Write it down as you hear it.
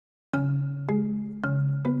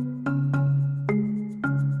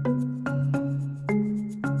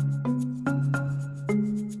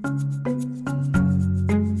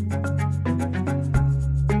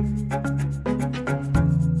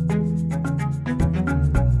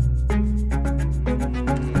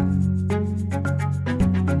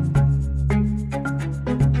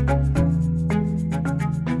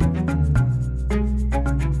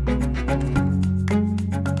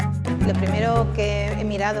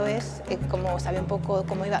mirado es como sabía un poco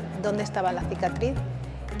cómo iba, dónde estaba la cicatriz,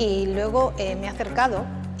 y luego me he acercado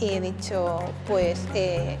y he dicho, pues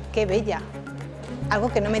qué bella, algo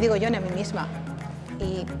que no me digo yo ni a mí misma.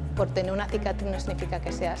 Y por tener una cicatriz no significa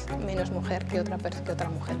que seas menos mujer que otra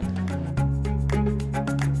mujer.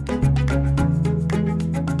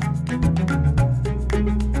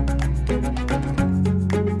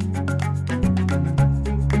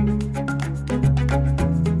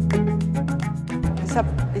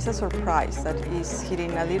 It's a surprise that is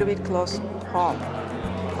hitting a little bit close home.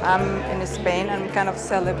 I'm in Spain. I'm kind of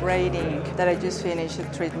celebrating that I just finished a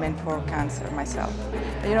treatment for cancer myself.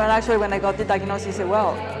 You know, and actually when I got the diagnosis, I said,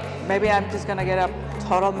 well, maybe I'm just going to get a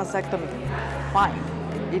total mastectomy. Fine.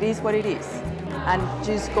 It is what it is. And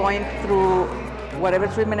just going through whatever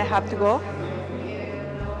treatment I have to go,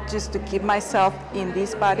 just to keep myself in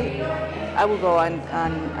this body, I will go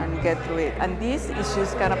and get through it. And this is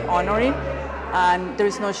just kind of honoring, and there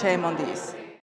is no shame on this.